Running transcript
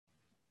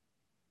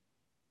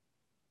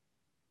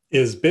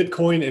Is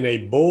Bitcoin in a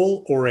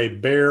bull or a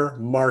bear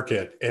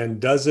market? And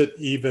does it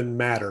even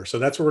matter? So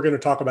that's what we're going to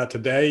talk about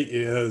today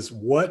is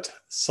what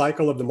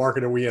cycle of the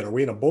market are we in? Are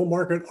we in a bull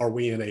market? Are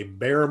we in a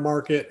bear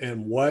market?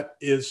 And what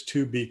is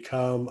to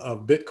become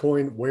of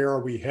Bitcoin? Where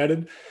are we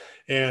headed?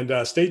 And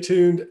stay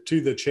tuned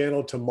to the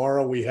channel.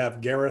 Tomorrow we have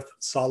Gareth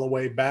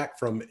Soloway back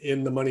from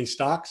In the Money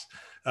Stocks.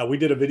 We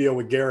did a video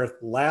with Gareth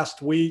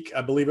last week,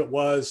 I believe it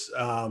was,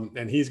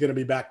 and he's going to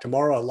be back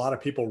tomorrow. A lot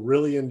of people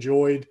really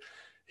enjoyed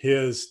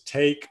his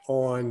take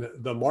on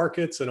the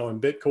markets and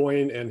on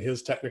Bitcoin and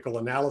his technical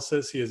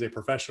analysis. He is a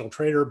professional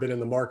trader, been in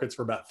the markets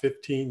for about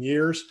 15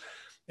 years,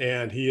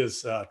 and he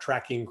is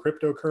tracking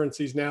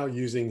cryptocurrencies now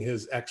using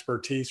his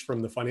expertise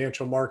from the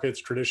financial markets,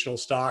 traditional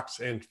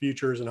stocks, and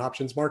futures and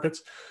options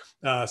markets.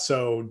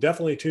 So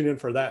definitely tune in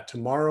for that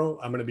tomorrow.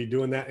 I'm going to be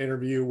doing that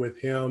interview with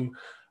him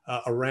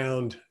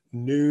around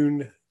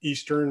noon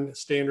Eastern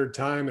Standard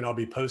Time, and I'll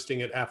be posting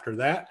it after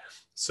that.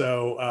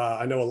 So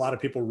I know a lot of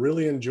people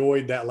really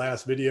enjoyed that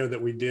last video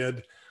that we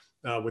did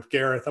with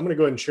Gareth. I'm going to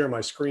go ahead and share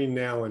my screen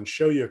now and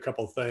show you a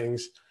couple of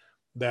things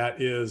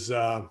that is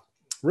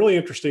really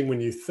interesting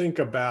when you think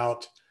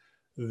about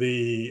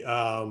the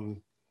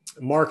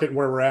market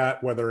where we're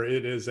at, whether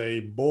it is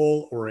a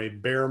bull or a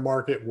bear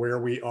market, where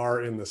we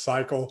are in the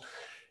cycle.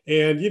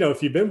 And, you know,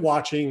 if you've been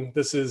watching,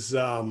 this is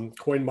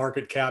Coin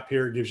Market Cap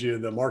here. It gives you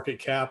the market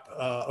cap,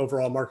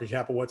 overall market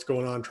cap of what's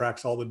going on,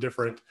 tracks all the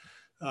different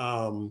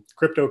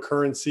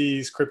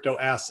cryptocurrencies, crypto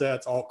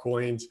assets,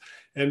 altcoins,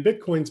 and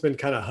Bitcoin's been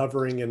kind of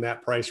hovering in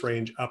that price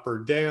range up or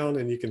down.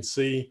 And you can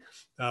see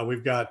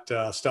we've got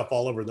stuff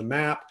all over the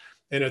map.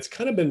 And it's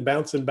kind of been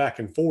bouncing back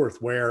and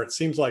forth where it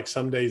seems like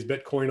some days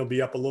Bitcoin will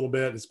be up a little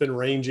bit. It's been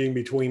ranging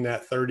between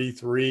that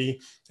 33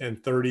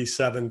 and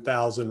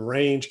 37,000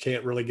 range.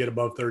 Can't really get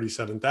above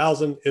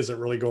 37,000. Isn't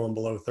really going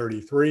below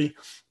 33.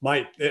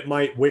 It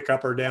might wick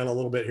up or down a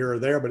little bit here or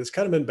there, but it's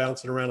kind of been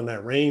bouncing around in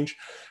that range,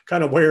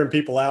 kind of wearing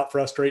people out,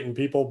 frustrating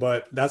people.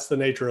 But that's the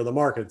nature of the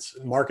markets.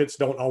 Markets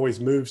don't always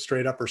move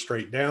straight up or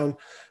straight down.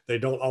 They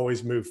don't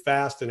always move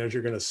fast. And as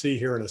you're going to see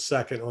here in a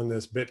second on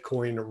this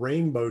Bitcoin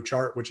rainbow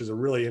chart, which is a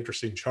really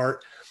interesting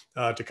chart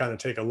to kind of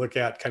take a look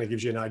at, kind of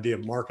gives you an idea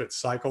of market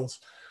cycles.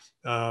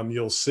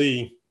 You'll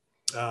see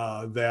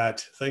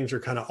that things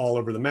are kind of all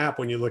over the map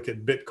when you look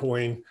at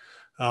Bitcoin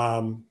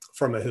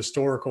from a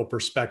historical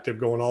perspective,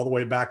 going all the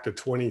way back to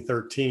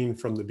 2013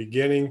 from the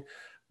beginning,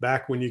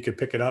 back when you could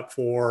pick it up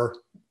for,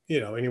 you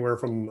know, anywhere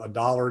from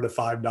 $1 to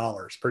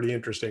 $5. Pretty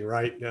interesting,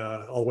 right?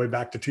 All the way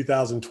back to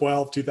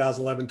 2012,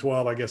 2011,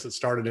 12. I guess it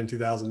started in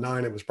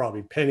 2009. It was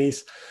probably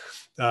pennies.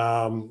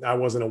 I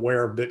wasn't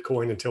aware of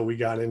Bitcoin until we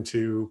got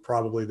into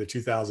probably the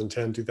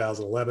 2010,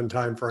 2011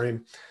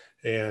 timeframe,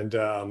 and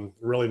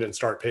really didn't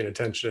start paying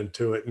attention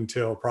to it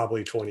until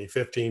probably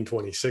 2015,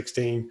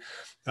 2016.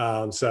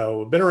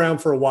 So been around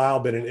for a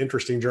while, been an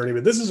interesting journey,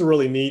 but this is a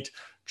really neat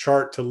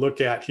chart to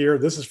look at here.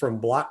 This is from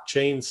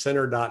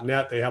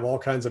blockchaincenter.net. They have all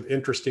kinds of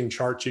interesting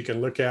charts you can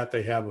look at.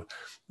 They have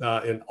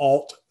an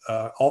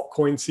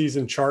altcoin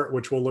season chart,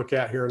 which we'll look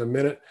at here in a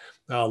minute.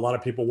 A lot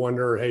of people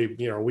wonder, hey,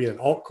 you know, are we in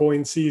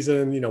altcoin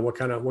season? You know, what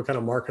kind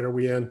of market are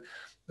we in?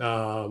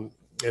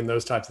 And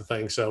those types of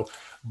things. So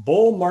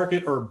bull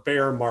market or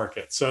bear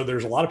market. So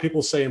there's a lot of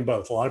people saying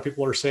both. A lot of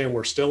people are saying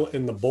we're still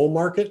in the bull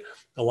market.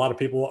 A lot of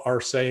people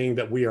are saying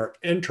that we are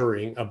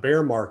entering a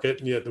bear market,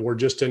 yet we're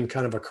just in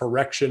kind of a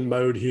correction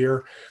mode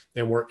here.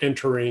 And we're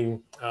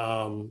entering,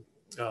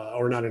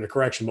 or not in a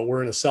correction, but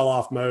we're in a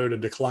sell-off mode, a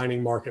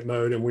declining market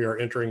mode, and we are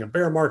entering a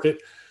bear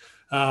market.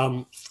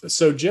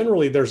 So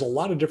generally, there's a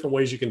lot of different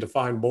ways you can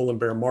define bull and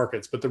bear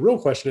markets. But the real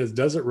question is,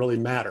 does it really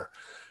matter?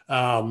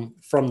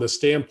 From the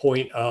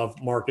standpoint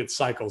of market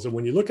cycles. And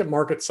when you look at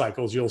market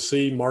cycles, you'll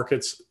see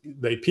markets,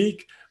 they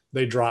peak,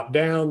 they drop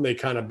down, they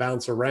kind of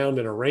bounce around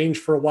in a range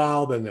for a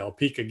while, then they'll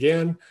peak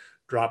again,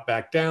 drop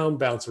back down,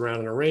 bounce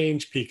around in a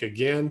range, peak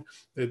again.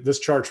 This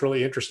chart's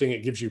really interesting.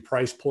 It gives you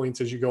price points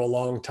as you go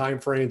along, time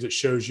frames. It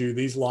shows you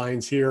these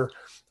lines here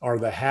are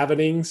the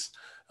halvenings,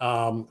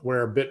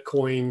 where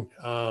Bitcoin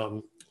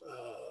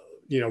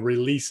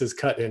release is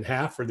cut in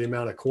half for the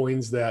amount of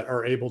coins that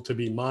are able to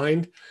be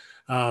mined.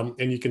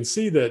 And you can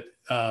see that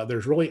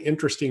there's really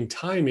interesting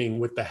timing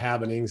with the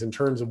halvenings in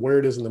terms of where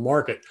it is in the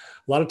market.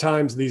 A lot of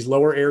times these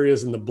lower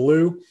areas in the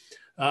blue,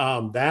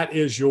 that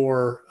is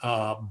your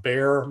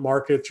bear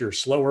markets, your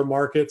slower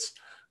markets.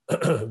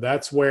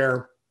 That's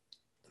where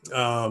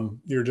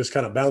you're just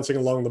kind of bouncing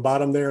along the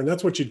bottom there. And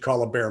that's what you'd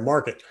call a bear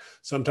market.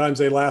 Sometimes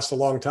they last a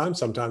long time,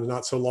 sometimes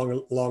not so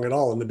long at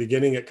all. In the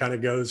beginning, it kind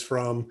of goes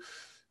from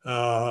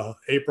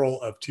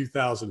April of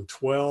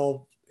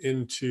 2012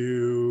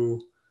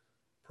 into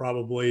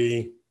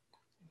probably,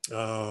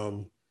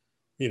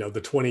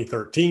 the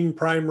 2013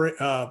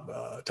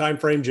 time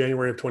frame,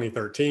 January of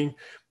 2013.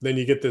 Then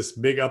you get this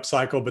big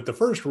upcycle. But the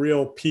first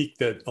real peak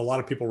that a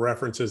lot of people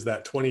reference is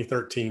that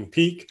 2013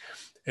 peak.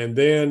 And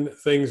then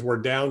things were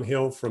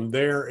downhill from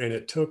there. And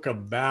it took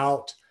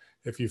about,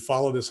 if you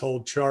follow this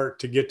whole chart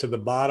to get to the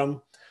bottom,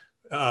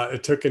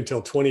 it took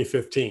until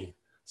 2015.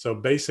 So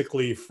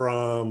basically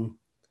from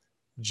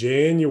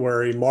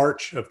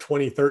March of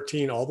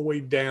 2013, all the way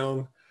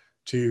down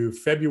to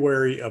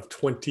February of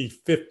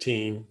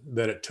 2015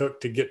 that it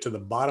took to get to the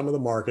bottom of the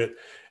market.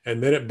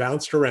 And then it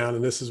bounced around.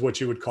 And this is what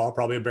you would call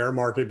probably a bear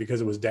market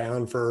because it was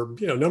down for,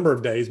 a number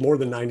of days, more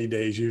than 90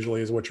 days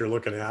usually is what you're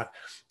looking at.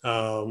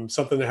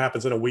 Something that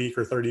happens in a week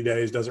or 30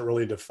 days doesn't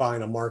really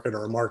define a market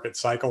or a market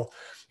cycle.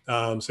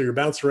 So you're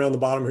bouncing around the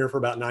bottom here for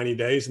about 90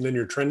 days, and then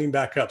you're trending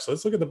back up. So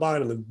let's look at the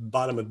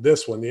bottom of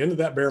this one. The end of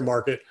that bear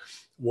market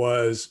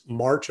was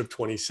March of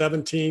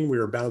 2017. We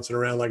were bouncing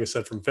around, like I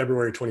said, from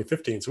February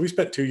 2015. So we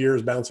spent 2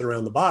 years bouncing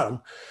around the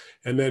bottom.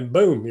 And then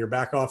boom, you're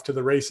back off to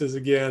the races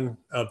again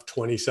of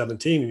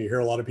 2017. And you hear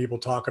a lot of people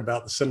talk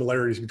about the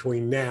similarities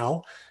between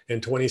now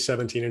and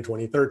 2017 and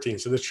 2013.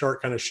 So this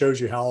chart kind of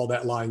shows you how all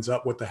that lines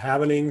up with the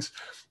happenings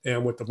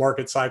and with the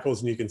market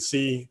cycles. And you can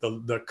see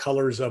the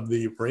colors of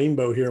the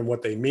rainbow here and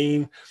what they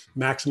mean.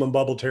 Maximum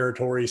bubble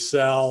territory,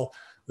 sell,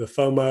 the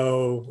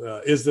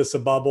FOMO, is this a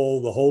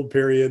bubble, the hold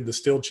period, the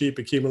still cheap,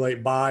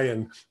 accumulate, buy,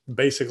 and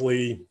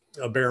basically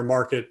a bear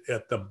market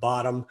at the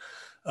bottom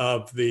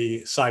of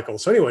the cycle.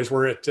 So anyways,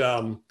 we're at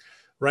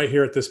right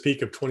here at this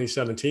peak of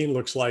 2017.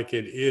 Looks like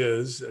it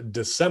is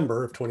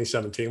December of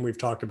 2017. We've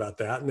talked about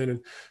that. And then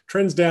it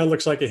trends down,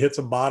 looks like it hits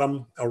a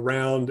bottom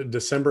around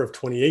December of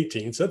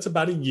 2018. So that's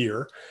about a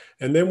year.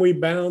 And then we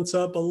bounce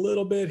up a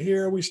little bit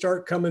here. We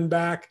start coming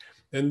back.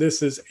 And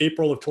this is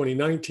April of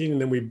 2019.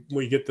 And then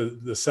we get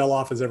the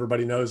sell-off, as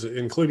everybody knows,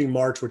 including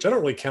March, which I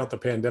don't really count the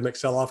pandemic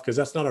sell-off because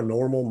that's not a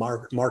normal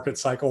market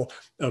cycle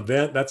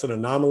event. That's an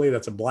anomaly.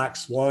 That's a black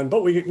swan.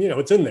 But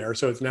it's in there.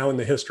 So it's now in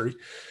the history.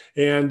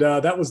 And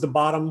that was the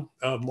bottom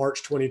of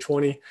March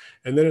 2020.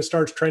 And then it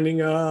starts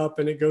trending up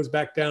and it goes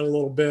back down a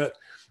little bit.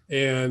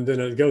 And then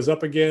it goes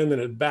up again,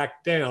 then it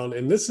back down.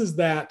 And this is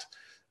that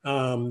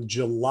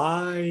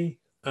July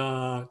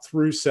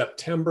through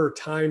September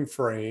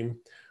timeframe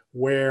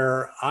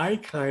where I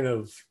kind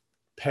of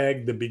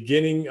pegged the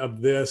beginning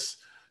of this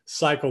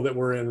cycle that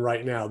we're in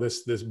right now,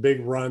 this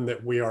big run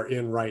that we are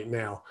in right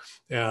now,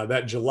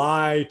 that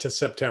July to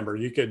September.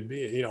 You could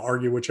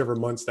argue whichever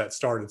months that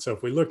started. So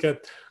if we look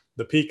at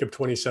the peak of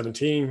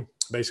 2017,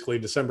 basically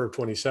December of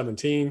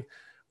 2017,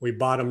 we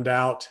bottomed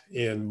out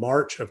in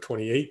March of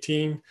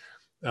 2018.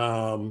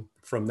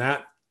 From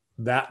that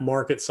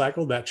market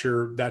cycle, that's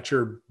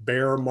your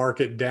bear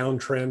market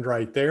downtrend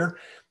right there.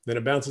 Then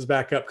it bounces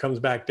back up, comes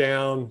back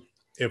down.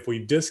 If we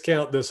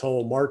discount this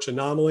whole March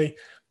anomaly,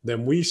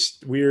 then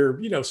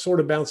we're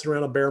sort of bouncing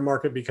around a bear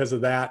market because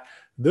of that.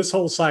 This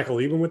whole cycle,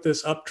 even with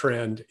this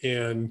uptrend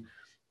in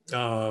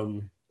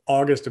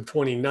August of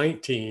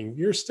 2019,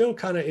 you're still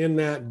kind of in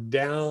that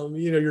down,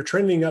 you're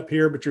trending up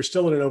here, but you're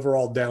still in an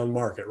overall down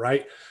market,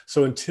 right?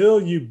 So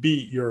until you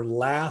beat your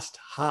last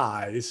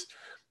highs,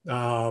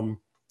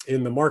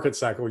 in the market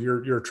cycle,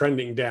 you're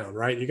trending down,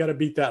 right? You got to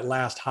beat that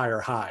last higher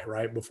high,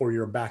 right? Before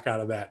you're back out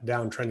of that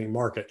downtrending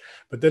market.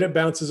 But then it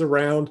bounces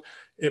around.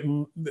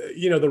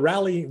 The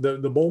rally, the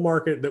bull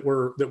market that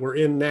we're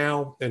in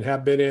now and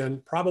have been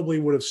in probably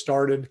would have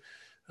started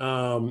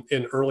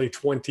in early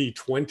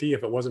 2020.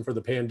 If it wasn't for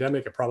the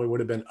pandemic, it probably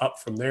would have been up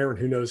from there. And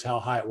who knows how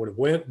high it would have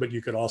went. But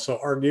you could also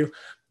argue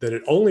that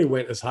it only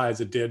went as high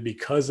as it did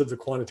because of the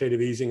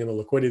quantitative easing and the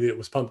liquidity that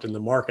was pumped in the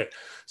market.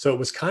 So it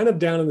was kind of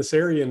down in this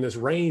area, in this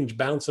range,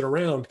 bouncing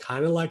around,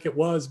 kind of like it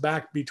was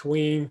back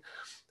between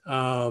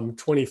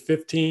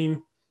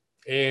 2015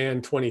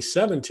 and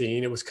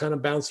 2017. It was kind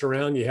of bouncing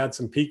around. You had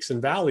some peaks and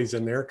valleys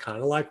in there, kind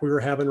of like we were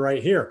having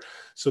right here.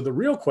 So the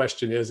real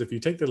question is, if you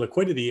take the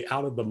liquidity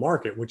out of the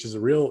market, which is a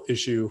real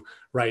issue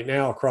right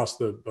now across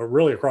the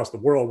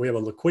world, we have a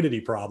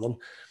liquidity problem.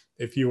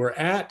 If you were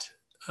at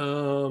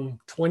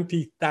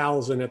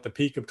 20,000 at the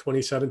peak of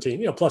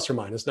 2017, plus or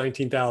minus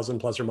 19,000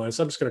 plus or minus,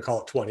 I'm just going to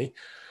call it 20.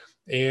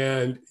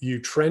 And you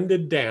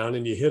trended down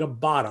and you hit a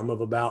bottom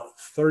of about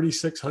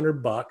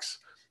 $3,600.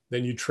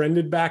 Then you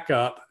trended back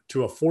up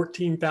to a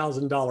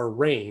 $14,000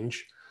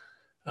 range.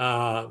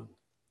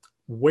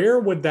 Where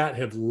would that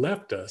have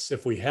left us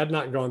if we had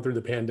not gone through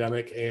the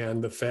pandemic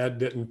and the Fed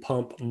didn't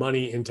pump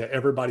money into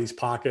everybody's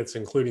pockets,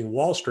 including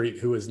Wall Street,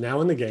 who is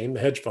now in the game, the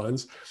hedge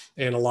funds,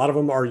 and a lot of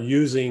them are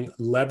using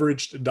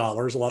leveraged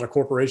dollars. A lot of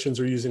corporations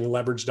are using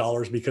leveraged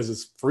dollars because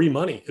it's free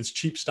money. It's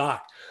cheap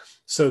stock.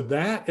 So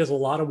that is a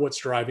lot of what's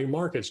driving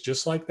markets.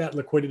 Just like that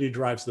liquidity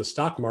drives the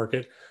stock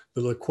market,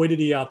 the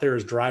liquidity out there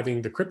is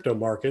driving the crypto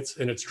markets,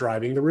 and it's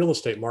driving the real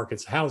estate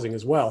markets, housing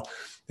as well.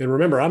 And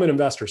remember, I'm an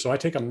investor, so I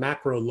take a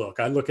macro look.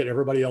 I look at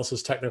everybody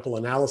else's technical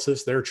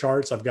analysis, their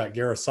charts. I've got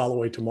Gareth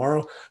Soloway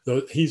tomorrow.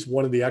 He's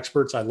one of the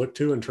experts I look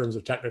to in terms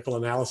of technical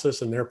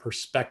analysis and their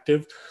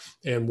perspective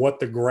and what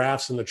the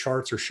graphs and the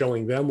charts are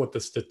showing them, what the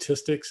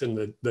statistics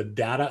and the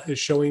data is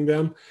showing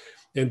them.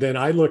 And then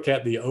I look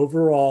at the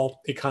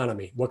overall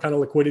economy. What kind of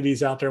liquidity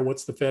is out there?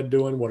 What's the Fed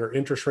doing? What are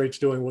interest rates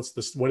doing? What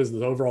does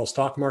the overall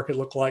stock market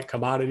look like?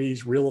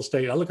 Commodities, real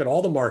estate. I look at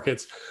all the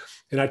markets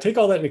and I take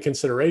all that into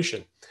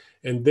consideration.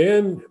 And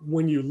then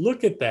when you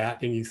look at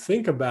that and you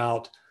think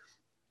about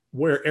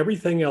where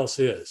everything else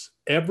is.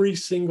 Every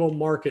single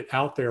market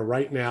out there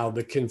right now,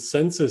 the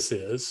consensus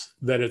is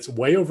that it's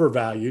way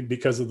overvalued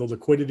because of the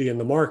liquidity in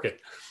the market.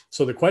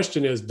 So the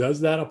question is, does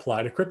that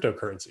apply to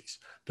cryptocurrencies?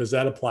 Does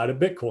that apply to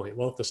Bitcoin?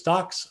 Well, if the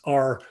stocks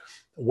are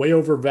way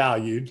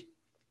overvalued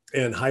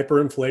and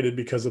hyperinflated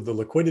because of the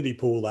liquidity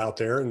pool out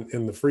there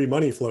and the free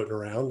money floating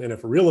around, and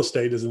if real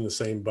estate is in the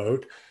same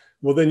boat,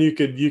 well, then you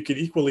could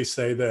equally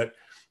say that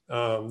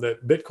that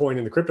Bitcoin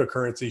and the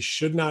cryptocurrency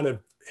should not have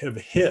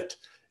hit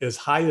as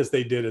high as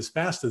they did, as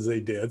fast as they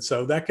did.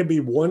 So that could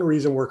be one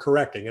reason we're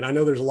correcting. And I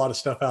know there's a lot of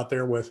stuff out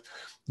there with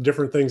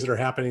different things that are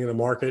happening in the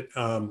market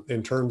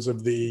in terms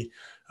of the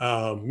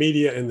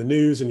media and the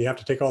news, and you have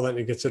to take all that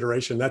into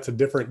consideration. That's a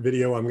different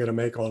video I'm going to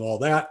make on all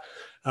that.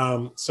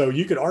 So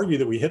you could argue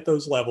that we hit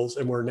those levels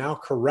and we're now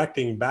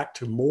correcting back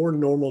to more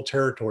normal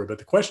territory. But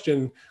the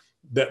question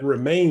that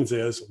remains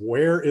is,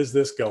 where is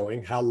this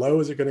going? How low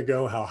is it going to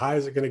go? How high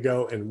is it going to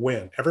go? And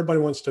when?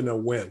 Everybody wants to know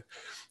when.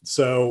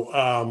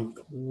 So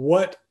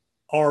what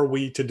are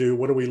we to do?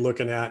 What are we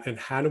looking at? And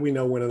how do we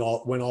know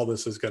when all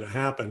this is going to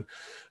happen?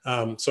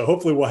 So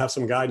hopefully we'll have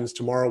some guidance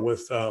tomorrow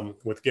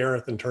with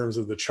Gareth in terms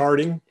of the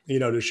charting,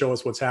 to show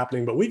us what's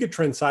happening. But we could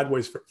trend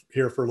sideways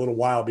here for a little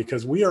while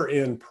because we are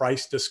in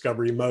price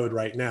discovery mode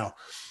right now.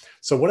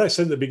 So what I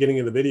said at the beginning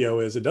of the video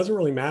is it doesn't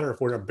really matter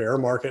if we're in a bear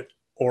market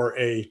or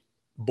a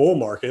bull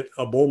market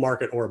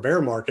or a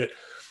bear market.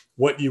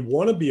 What you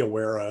want to be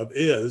aware of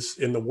is,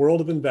 in the world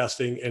of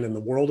investing and in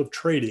the world of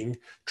trading,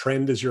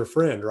 trend is your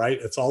friend, right?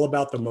 It's all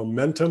about the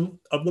momentum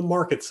of the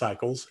market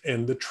cycles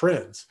and the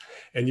trends.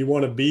 And you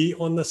want to be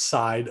on the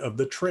side of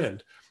the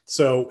trend.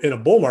 So in a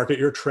bull market,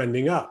 you're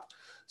trending up.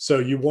 So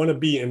you want to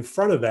be in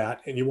front of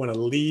that, and you want to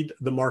lead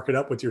the market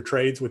up with your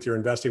trades, with your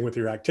investing, with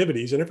your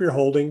activities. And if you're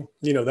holding,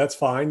 that's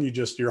fine.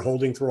 You're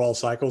holding through all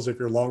cycles. If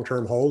you're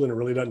long-term hold and it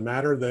really doesn't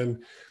matter,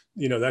 then,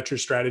 that's your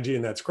strategy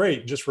and that's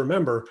great. Just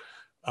remember,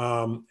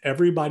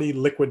 everybody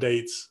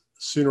liquidates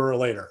sooner or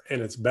later,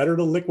 and it's better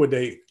to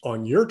liquidate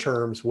on your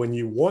terms when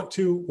you want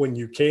to, when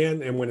you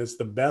can, and when it's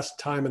the best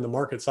time in the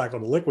market cycle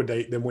to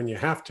liquidate than when you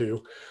have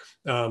to.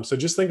 So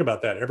just think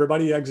about that.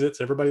 Everybody exits,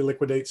 everybody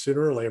liquidates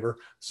sooner or later.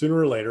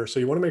 So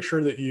you want to make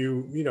sure that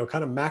you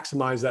kind of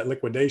maximize that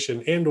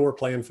liquidation and or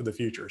plan for the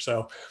future.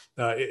 So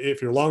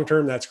if you're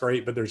long-term, that's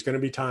great, but there's going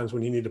to be times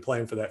when you need to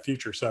plan for that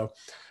future. So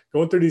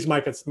going through these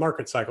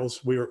market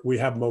cycles, we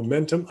have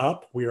momentum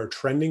up, we are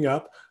trending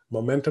up.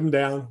 Momentum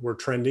down, we're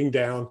trending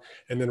down.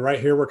 And then right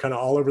here, we're kind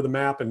of all over the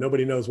map, and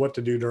nobody knows what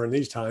to do during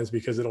these times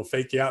because it'll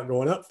fake you out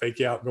going up, fake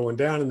you out going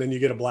down. And then you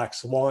get a black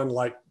swan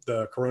like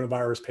the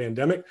coronavirus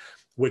pandemic,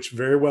 which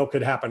very well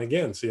could happen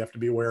again. So you have to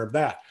be aware of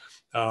that.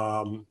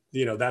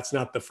 That's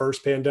not the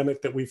first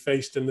pandemic that we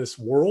faced in this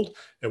world.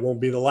 It won't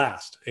be the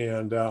last.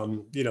 And,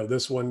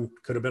 this one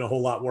could have been a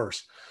whole lot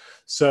worse.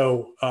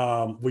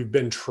 So we've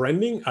been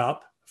trending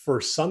up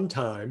for some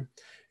time.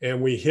 And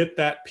we hit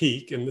that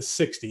peak in the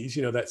 60s,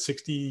 that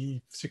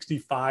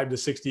 65 to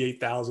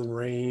 68,000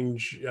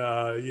 range,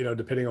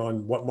 depending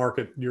on what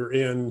market you're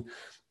in,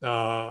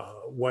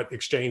 what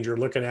exchange you're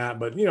looking at,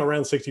 but,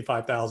 around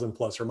 65,000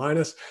 plus or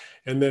minus.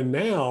 And then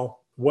now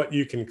what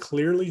you can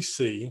clearly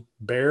see,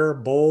 bear,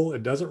 bull,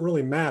 it doesn't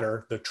really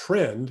matter. The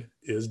trend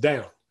is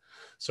down.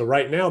 So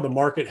right now the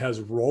market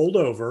has rolled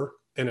over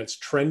and it's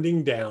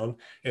trending down,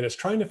 and it's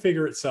trying to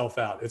figure itself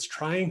out. It's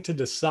trying to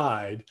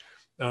decide,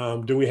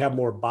 do we have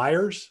more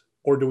buyers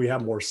or do we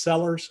have more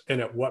sellers, and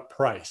at what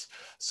price?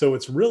 So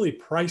it's really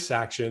price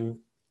action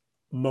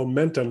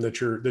momentum that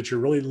you're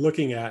really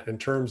looking at in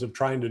terms of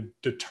trying to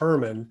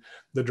determine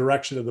the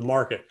direction of the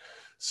market.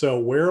 So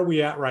where are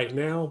we at right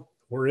now?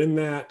 We're in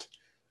that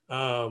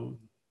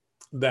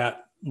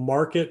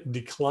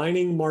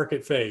declining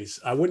market phase.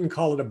 I wouldn't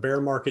call it a bear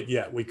market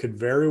yet. We could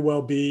very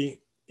well be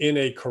in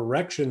a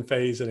correction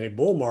phase in a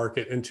bull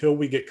market until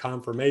we get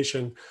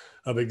confirmation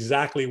of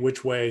exactly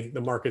which way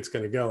the market's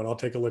going to go. And I'll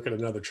take a look at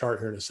another chart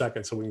here in a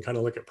second so we can kind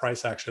of look at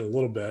price action a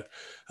little bit.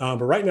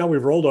 But right now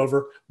we've rolled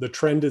over, the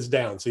trend is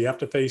down. So you have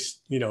to face,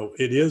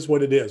 it is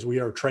what it is. We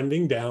are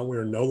trending down. We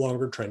are no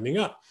longer trending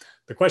up.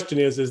 The question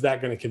is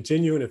that going to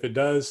continue? And if it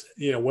does,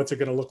 what's it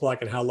going to look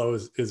like and how low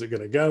is it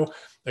going to go?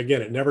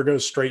 Again, it never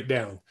goes straight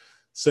down.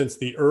 Since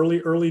the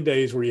early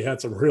days where you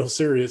had some real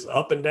serious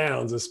up and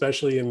downs,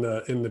 especially in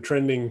the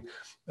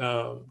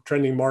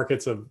trending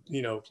markets of,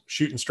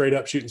 shooting straight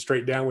up, shooting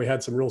straight down, we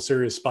had some real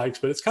serious spikes,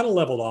 but it's kind of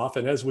leveled off.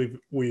 And as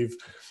we've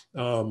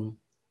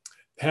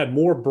had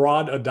more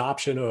broad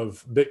adoption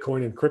of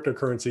Bitcoin and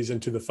cryptocurrencies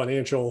into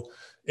the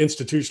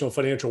institutional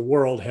financial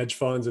world, hedge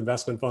funds,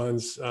 investment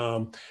funds,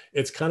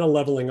 it's kind of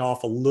leveling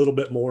off a little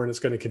bit more, and it's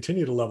going to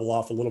continue to level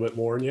off a little bit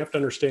more. And you have to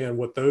understand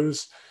what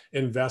those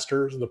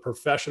investors, the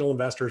professional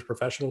investors,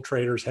 professional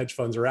traders, hedge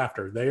funds are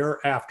after. They are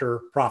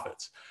after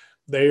profits.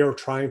 They are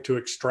trying to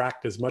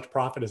extract as much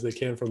profit as they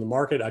can from the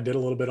market. I did a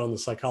little bit on the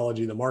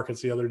psychology of the markets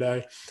the other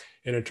day.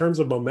 And in terms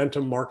of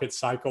momentum, market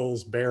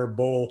cycles, bear,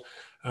 bull,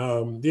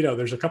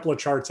 there's a couple of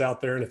charts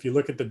out there. And if you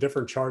look at the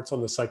different charts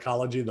on the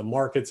psychology of the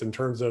markets in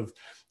terms of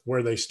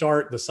where they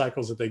start, the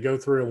cycles that they go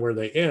through, and where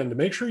they end.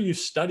 Make sure you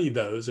study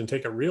those and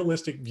take a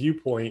realistic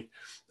viewpoint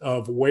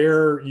of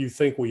where you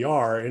think we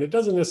are. And it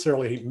doesn't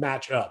necessarily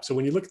match up. So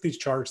when you look at these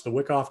charts, the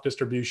Wyckoff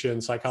distribution,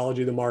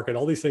 psychology of the market,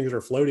 all these things that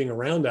are floating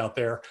around out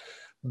there,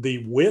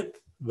 the width,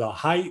 the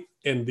height,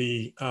 and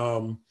the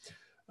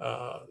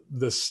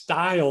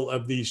style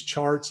of these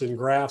charts and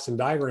graphs and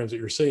diagrams that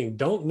you're seeing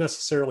don't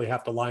necessarily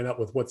have to line up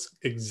with what's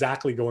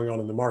exactly going on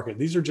in the market.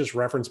 These are just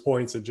reference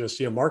points that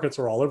just, markets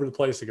are all over the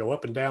place. They go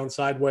up and down,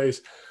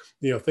 sideways,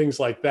 things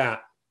like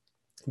that.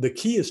 The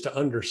key is to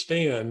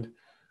understand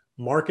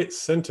market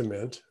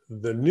sentiment,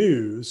 the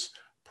news,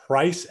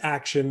 price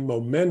action,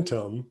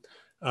 momentum,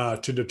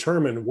 to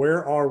determine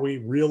where are we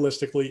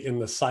realistically in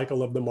the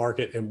cycle of the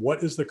market and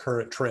what is the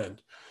current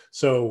trend.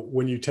 So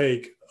when you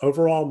take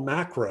overall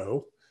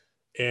macro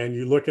and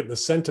you look at the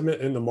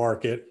sentiment in the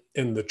market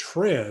and the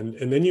trend,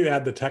 and then you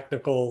add the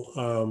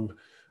technical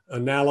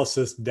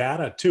analysis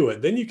data to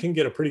it, then you can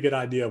get a pretty good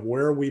idea of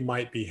where we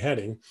might be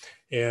heading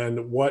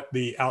and what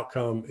the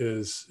outcome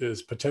is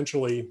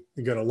potentially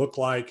going to look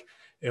like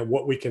and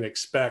what we can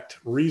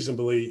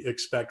reasonably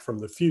expect from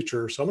the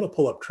future. So I'm going to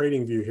pull up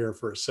TradingView here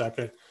for a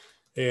second,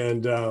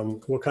 and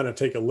we'll kind of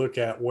take a look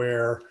at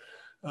where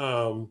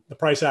the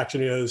price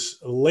action is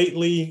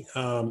lately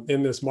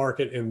in this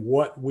market and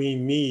what we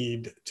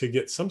need to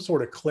get some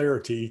sort of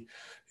clarity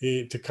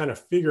to kind of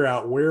figure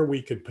out where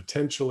we could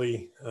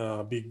potentially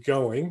be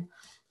going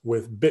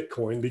with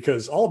Bitcoin,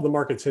 because all of the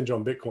markets hinge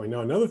on Bitcoin.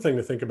 Now, another thing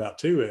to think about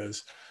too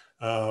is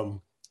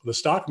the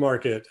stock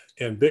market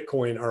and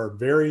Bitcoin are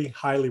very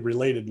highly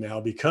related now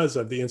because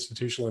of the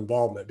institutional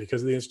involvement,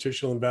 because of the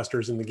institutional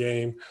investors in the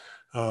game,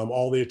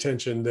 all the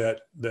attention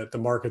that the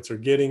markets are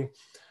getting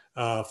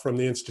from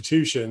the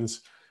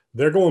institutions.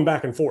 They're going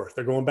back and forth.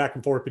 They're going back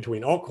and forth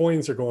between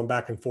altcoins. They're going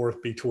back and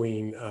forth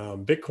between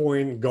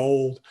Bitcoin,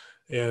 gold,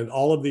 and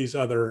all of these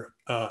other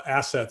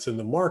assets in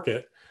the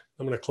market.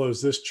 I'm going to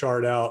close this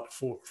chart out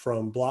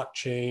from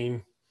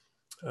blockchain.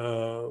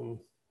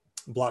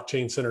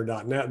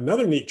 blockchaincenter.net.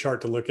 Another neat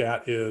chart to look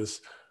at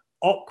is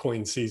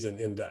altcoin season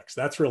index.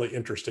 That's really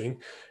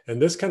interesting.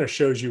 And this kind of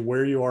shows you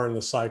where you are in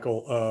the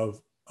cycle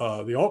of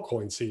the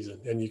altcoin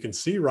season. And you can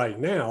see right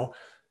now,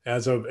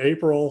 as of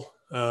April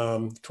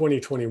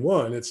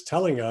 2021, it's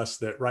telling us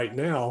that right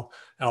now,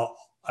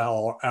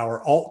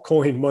 our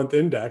altcoin month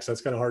index,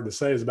 that's kind of hard to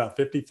say, is about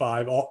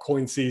 55.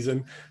 Altcoin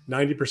season,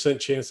 90%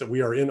 chance that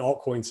we are in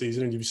altcoin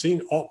season. And you've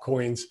seen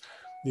altcoins,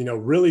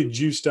 really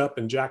juiced up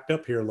and jacked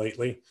up here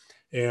lately,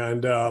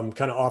 and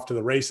kind of off to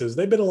the races.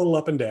 They've been a little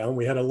up and down.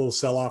 We had a little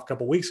sell-off a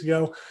couple of weeks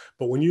ago,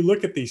 but when you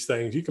look at these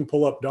things, you can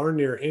pull up darn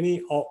near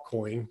any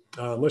altcoin.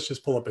 Let's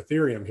just pull up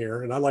Ethereum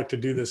here. And I like to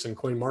do this in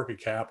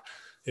CoinMarketCap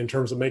in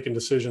terms of making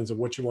decisions of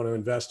what you want to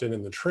invest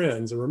in the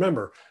trends. And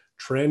remember,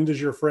 trend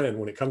is your friend.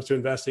 When it comes to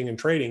investing and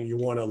trading, you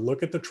want to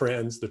look at the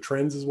trends. The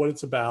trends is what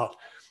it's about.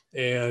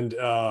 And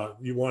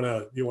you want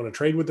to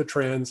trade with the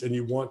trends, and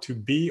you want to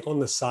be on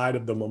the side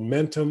of the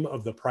momentum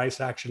of the price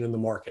action in the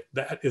market.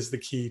 That is the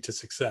key to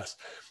success.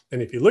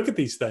 And if you look at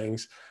these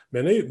things,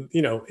 man,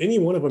 any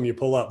one of them you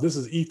pull up, this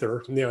is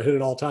Ether, hit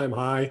an all-time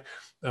high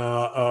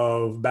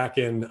of back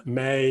in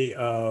May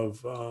of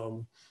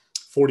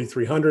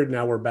 4,300.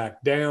 Now we're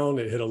back down.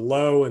 It hit a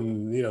low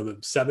in the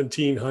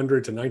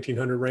 1,700 to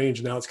 1,900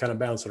 range. Now it's kind of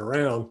bouncing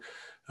around.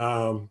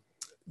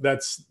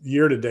 That's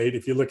year to date.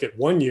 If you look at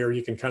 1 year,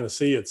 you can kind of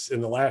see it's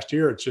in the last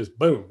year, it's just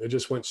boom, it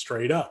just went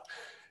straight up.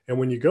 And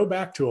when you go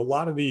back to a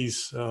lot of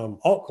these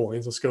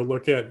altcoins, let's go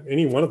look at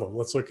any one of them.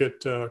 Let's look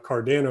at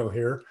Cardano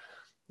here.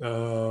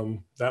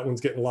 That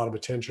one's getting a lot of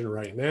attention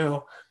right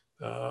now.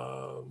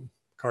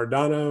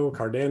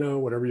 Cardano,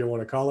 whatever you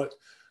want to call it.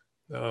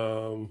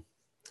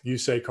 You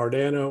say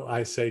Cardano,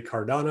 I say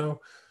Cardano.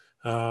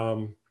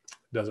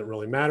 Doesn't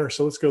really matter.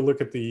 So let's go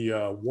look at the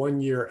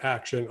 1 year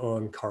action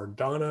on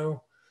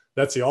Cardano.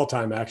 That's the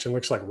all-time action.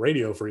 Looks like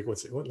radio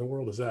frequency. What in the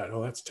world is that?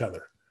 Oh, that's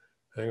Tether.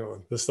 Hang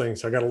on. This thing,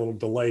 so I got a little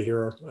delay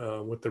here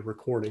with the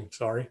recording.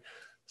 Sorry.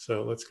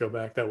 So let's go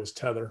back. That was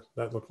Tether.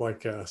 That looked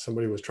like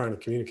somebody was trying to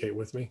communicate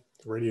with me.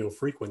 Radio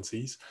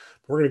frequencies.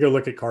 We're going to go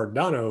look at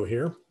Cardano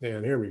here.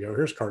 And here we go.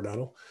 Here's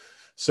Cardano.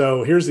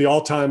 So here's the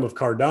all-time of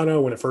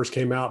Cardano when it first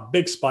came out.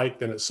 Big spike,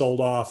 then it sold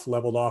off,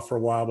 leveled off for a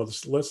while. But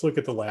let's look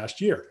at the last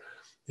year.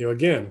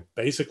 Again,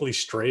 basically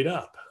straight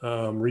up,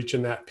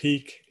 reaching that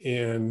peak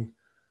in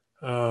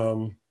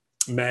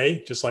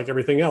May, just like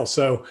everything else.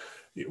 So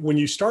when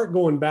you start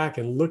going back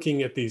and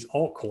looking at these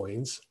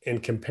altcoins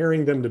and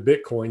comparing them to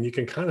Bitcoin, you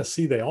can kind of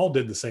see they all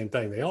did the same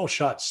thing. They all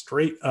shot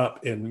straight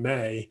up in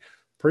May,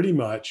 pretty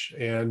much.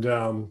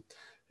 And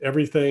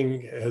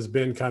everything has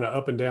been kind of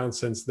up and down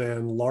since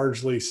then,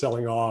 largely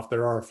selling off.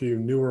 There are a few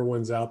newer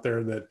ones out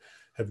there that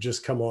have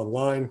just come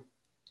online.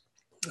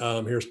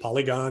 Here's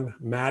Polygon,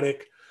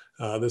 Matic.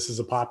 This is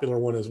a popular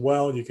one as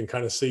well. You can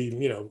kind of see,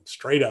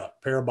 straight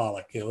up,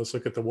 parabolic. Let's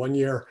look at the 1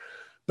 year,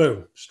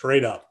 boom,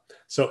 straight up.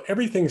 So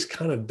everything's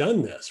kind of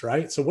done this,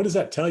 right? So what does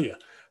that tell you?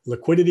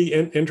 Liquidity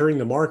entering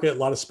the market, a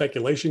lot of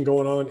speculation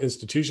going on,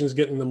 institutions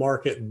getting in the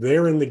market,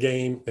 they're in the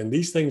game, and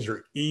these things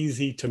are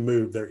easy to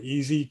move. They're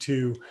easy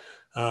to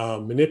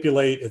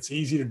manipulate. It's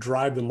easy to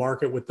drive the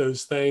market with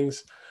those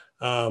things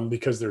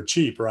because they're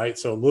cheap, right?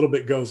 So a little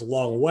bit goes a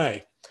long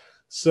way.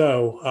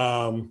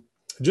 So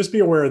just be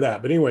aware of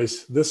that. But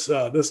anyways, this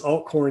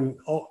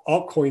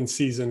altcoin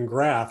season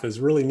graph is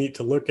really neat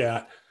to look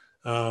at.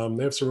 They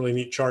have some really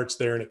neat charts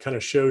there, and it kind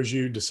of shows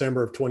you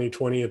December of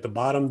 2020 at the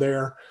bottom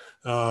there,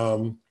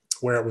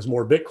 where it was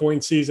more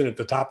Bitcoin season. At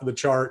the top of the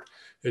chart,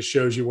 it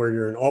shows you where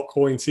you're in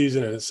altcoin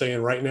season, and it's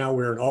saying right now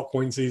we're in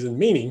altcoin season,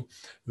 meaning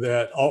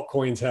that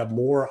altcoins have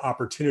more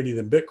opportunity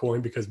than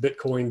Bitcoin because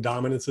Bitcoin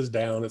dominance is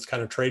down. It's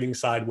kind of trading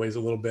sideways a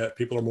little bit.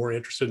 People are more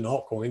interested in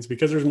altcoins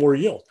because there's more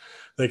yield.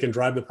 They can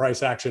drive the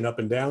price action up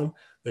and down.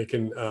 They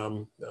can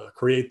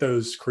create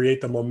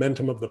the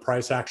momentum of the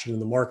price action in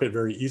the market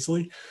very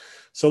easily.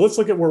 So let's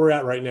look at where we're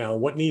at right now.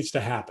 What needs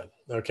to happen?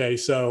 Okay,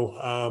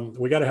 so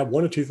we got to have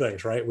one of two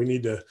things, right? We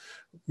need to,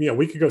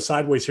 we could go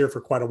sideways here for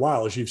quite a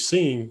while, as you've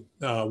seen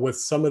with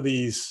some of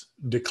these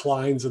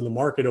declines in the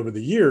market over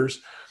the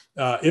years.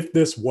 If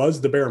this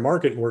was the bear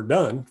market and we're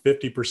done,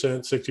 50%,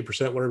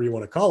 60%, whatever you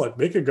want to call it,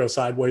 they could go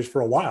sideways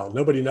for a while.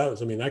 Nobody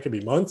knows. I mean, that could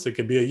be months. It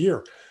could be a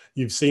year.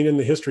 You've seen in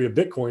the history of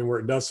Bitcoin where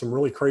it does some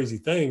really crazy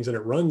things, and it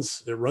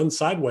runs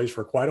sideways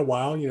for quite a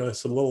while.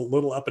 Some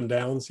little up and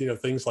downs,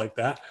 things like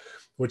that.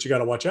 What you got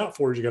to watch out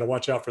for is you got to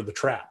watch out for the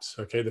traps.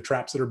 Okay, the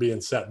traps that are being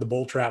set, the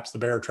bull traps, the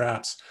bear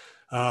traps.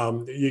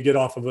 You get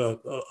off of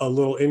a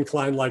little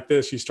incline like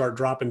this, you start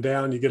dropping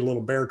down, you get a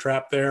little bear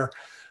trap there,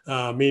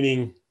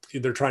 meaning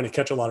they're trying to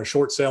catch a lot of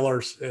short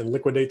sellers and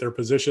liquidate their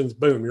positions.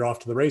 Boom, you're off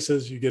to the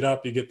races. You get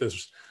up, you get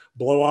this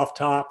blow off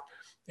top,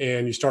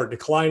 and you start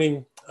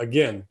declining.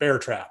 Again, bear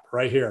trap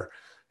right here.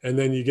 And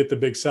then you get the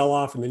big sell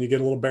off, and then you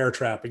get a little bear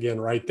trap again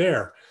right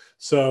there.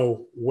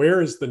 So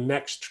where is the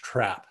next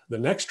trap? The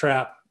next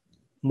trap,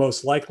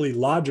 most likely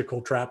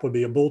logical trap, would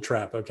be a bull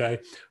trap. Okay.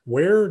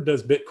 Where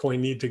does Bitcoin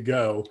need to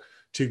go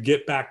to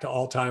get back to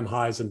all-time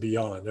highs and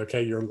beyond?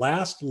 Okay. Your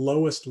last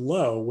lowest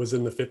low was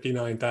in the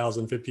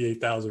 59,000,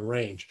 58,000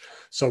 range.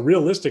 So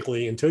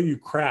realistically, until you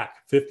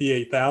crack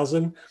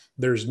 58,000,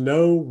 there's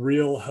no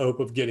real hope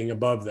of getting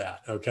above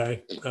that.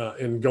 Okay.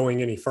 And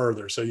going any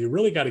further. So you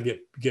really got to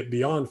get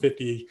beyond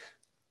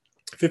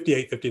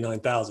 58,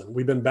 59,000.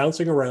 We've been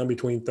bouncing around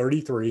between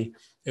 33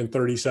 and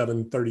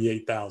 37,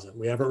 38,000.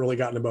 We haven't really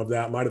gotten above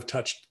that. Might have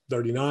touched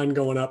 39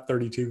 going up,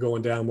 32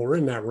 going down, but we're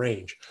in that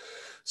range.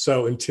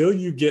 So until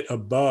you get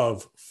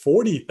above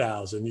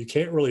 40,000, you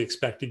can't really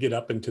expect to get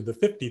up into the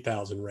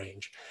 50,000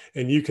 range.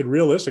 And you could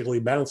realistically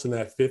bounce in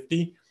that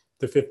 50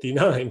 to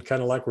 59,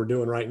 kind of like we're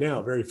doing right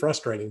now. Very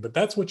frustrating, but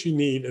that's what you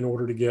need in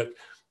order to get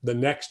the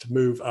next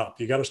move up.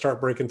 You got to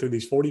start breaking through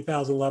these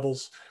 40,000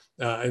 levels.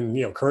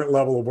 And current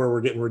level of where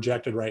we're getting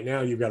rejected right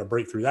now, you've got to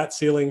break through that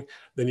ceiling.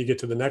 Then you get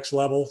to the next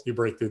level, you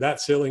break through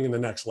that ceiling and the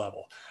next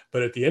level.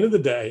 But at the end of the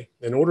day,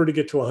 in order to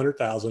get to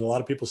 100,000, a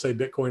lot of people say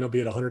Bitcoin will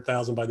be at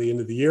 100,000 by the end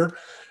of the year.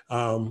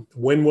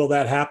 When will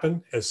that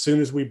happen? As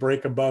soon as we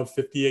break above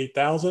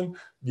 58,000,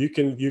 you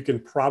can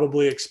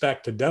probably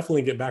expect to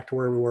definitely get back to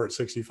where we were at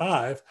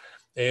 65.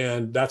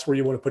 And that's where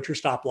you want to put your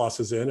stop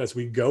losses in as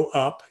we go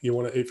up. You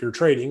want to, if you're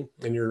trading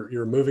and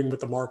you're moving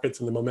with the markets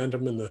and the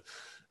momentum and the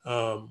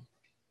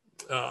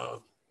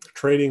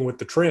trading with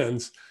the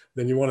trends,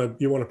 then you want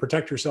to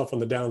protect yourself on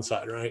the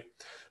downside, right?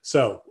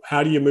 So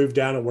how do you move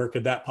down, and where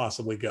could that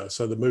possibly go?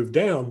 So the move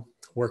down,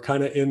 we're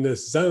kind of in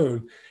this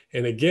zone,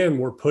 and again,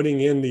 we're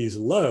putting in these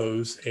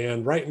lows,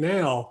 and right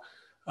now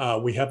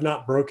we have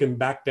not broken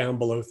back down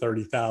below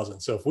 30,000.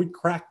 So if we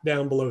crack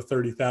down below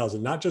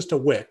 30,000, not just a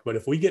wick, but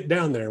if we get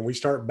down there and we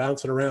start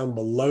bouncing around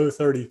below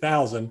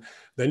 30,000,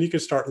 then you can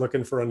start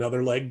looking for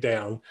another leg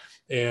down.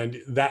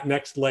 And that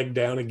next leg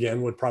down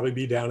again would probably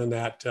be down in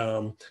that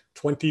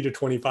 20 to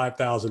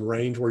 25,000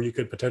 range, where you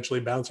could potentially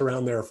bounce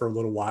around there for a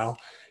little while.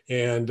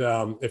 And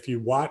if you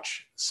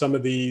watch some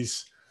of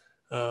these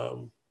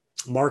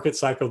market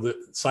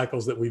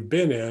cycles that we've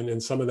been in,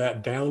 and some of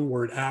that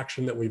downward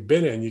action that we've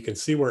been in, you can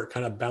see where it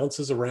kind of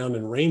bounces around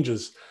and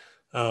ranges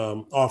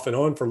off and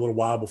on for a little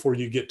while before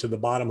you get to the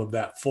bottom of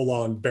that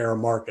full-on bear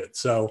market.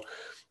 So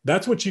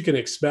that's what you can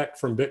expect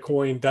from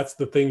Bitcoin. That's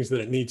the things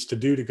that it needs to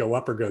do to go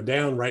up or go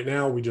down. Right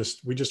now, we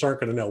just aren't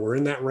going to know. We're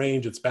in that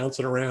range. It's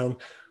bouncing around.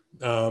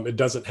 It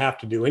doesn't have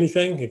to do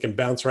anything. It can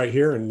bounce right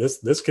here, and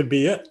this could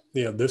be it.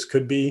 This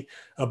could be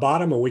a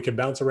bottom, and we could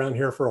bounce around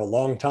here for a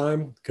long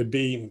time. Could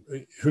be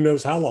who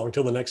knows how long,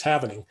 till the next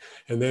halvening,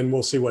 and then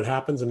we'll see what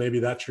happens. And maybe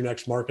that's your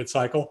next market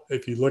cycle.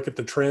 If you look at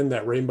the trend,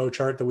 that rainbow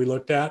chart that we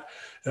looked at,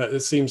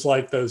 it seems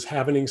like those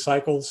halvening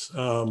cycles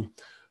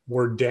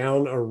were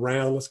down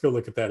around. Let's go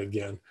look at that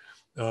again.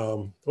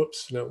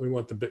 Whoops, no, we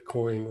want the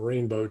Bitcoin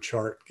rainbow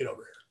chart. Get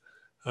over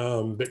here.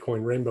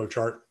 Bitcoin rainbow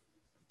chart.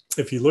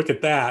 If you look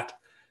at that,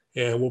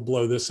 and we'll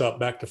blow this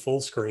up back to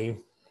full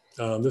screen.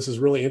 This is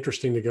really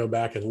interesting to go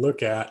back and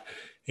look at.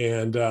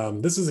 And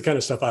this is the kind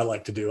of stuff I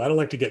like to do. I don't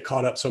like to get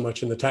caught up so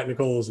much in the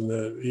technicals and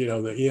the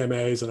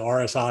EMAs and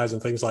RSIs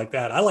and things like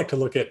that. I like to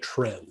look at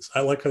trends. I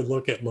like to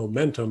look at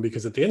momentum,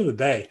 because at the end of the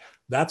day,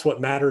 that's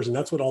what matters. And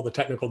that's what all the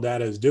technical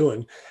data is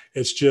doing.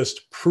 It's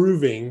just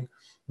proving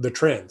the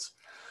trends.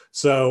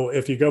 So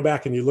if you go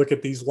back and you look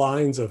at these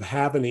lines of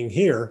happening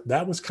here,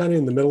 that was kind of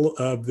in the middle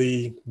of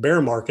the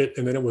bear market.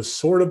 And then it was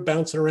sort of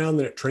bouncing around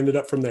and it trended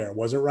up from there. It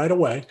wasn't right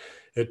away.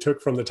 It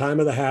took from the time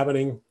of the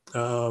happening,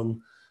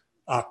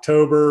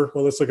 October.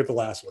 Well, let's look at the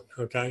last one.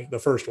 Okay. The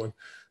first one.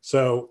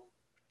 So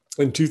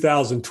in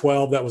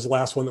 2012, that was the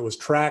last one that was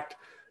tracked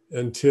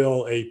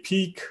until a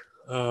peak.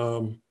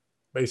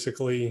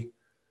 Basically,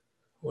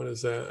 what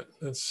is that?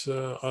 That's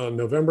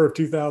November of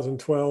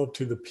 2012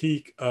 to the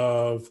peak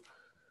of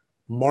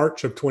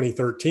March of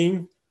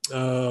 2013.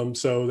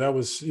 So that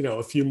was,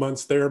 a few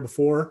months there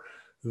before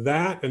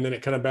that. And then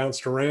it kind of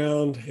bounced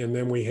around. And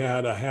then we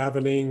had a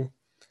happening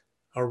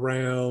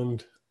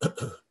around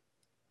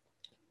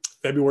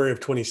February of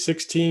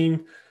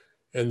 2016.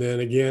 And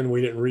then again,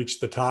 we didn't reach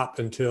the top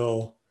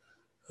until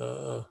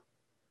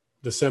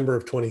December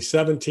of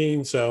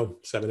 2017. So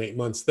 7-8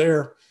 months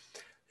there.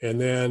 And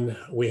then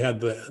we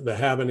had the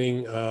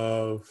happening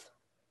of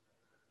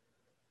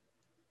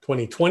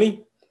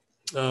 2020.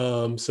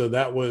 So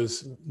that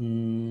was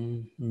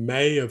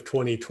May of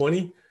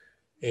 2020.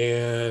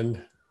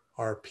 And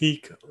our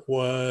peak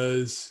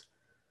was,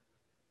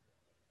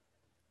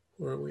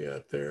 where are we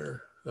at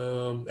there?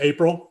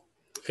 April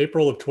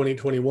of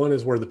 2021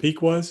 is where the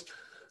peak was.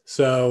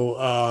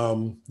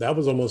 So that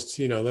was almost,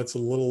 that's a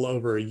little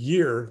over a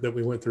year that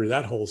we went through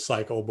that whole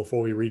cycle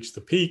before we reached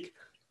the peak.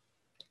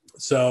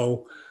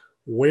 So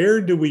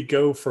where do we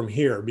go from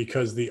here?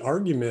 Because the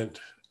argument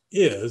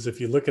is,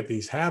 if you look at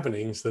these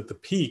happenings, that the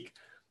peak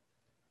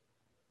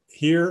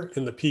here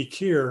and the peak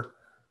here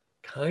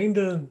kind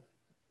of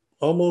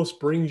almost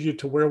brings you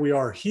to where we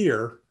are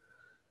here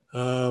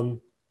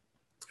in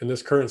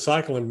this current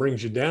cycle, and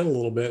brings you down a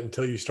little bit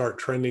until you start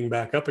trending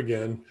back up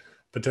again,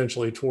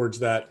 potentially towards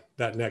that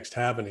next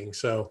happening.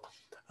 So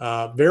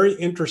very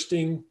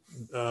interesting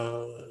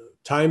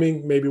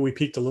timing. Maybe we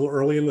peaked a little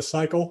early in the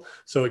cycle,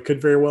 so it could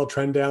very well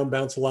trend down,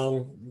 bounce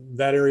along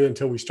that area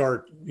until we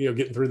start,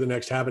 getting through the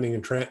next happening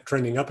and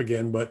trending up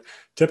again. But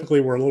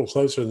typically we're a little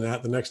closer than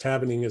that. The next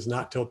happening is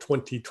not till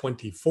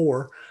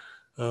 2024.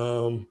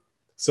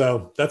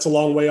 So that's a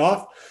long way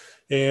off,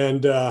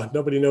 and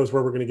nobody knows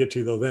where we're going to get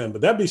to though then.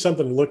 But that'd be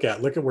something to look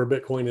at. Look at where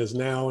Bitcoin is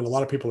now, and a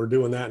lot of people are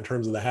doing that in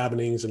terms of the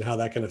happenings and how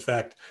that can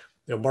affect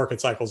market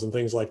cycles and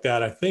things like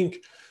that. I think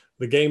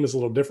the game is a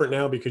little different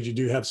now because you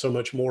do have so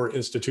much more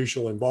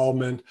institutional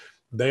involvement.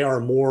 They are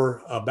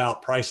more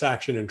about price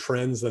action and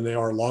trends than they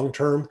are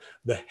long-term.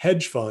 The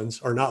hedge funds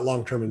are not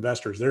long-term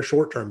investors. They're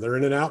short-term. They're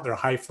in and out. They're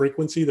high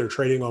frequency. They're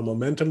trading on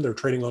momentum. They're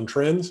trading on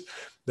trends.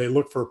 They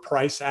look for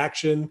price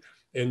action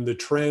in the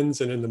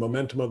trends and in the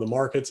momentum of the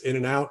markets, in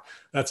and out.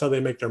 That's how they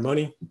make their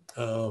money.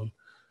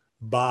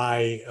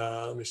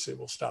 Let me see,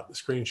 we'll stop the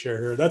screen share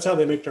here. That's how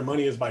they make their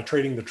money, is by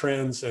trading the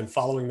trends and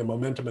following the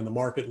momentum in the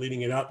market,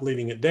 leading it up,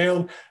 leading it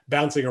down,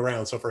 bouncing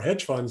around. So for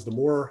hedge funds, the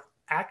more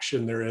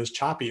action there is,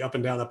 choppy, up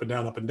and down, up and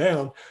down, up and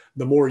down,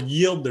 the more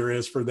yield there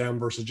is for them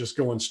versus just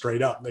going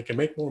straight up. They can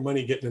make more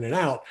money getting in and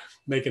out,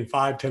 making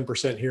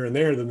 5-10% here and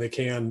there than they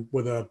can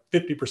with a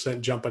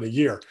 50% jump in a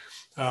year.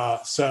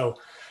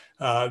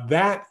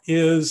 That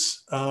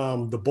is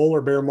the bull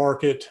or bear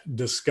market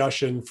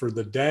discussion for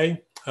the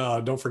day.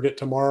 Don't forget,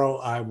 tomorrow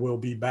I will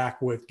be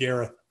back with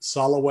Gareth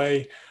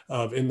Soloway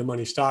of In the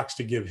Money Stocks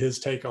to give his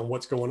take on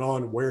what's going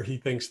on, where he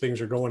thinks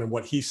things are going, and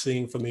what he's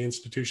seeing from the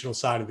institutional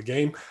side of the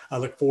game. I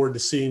look forward to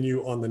seeing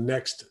you on the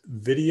next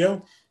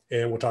video,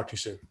 and we'll talk to you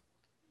soon.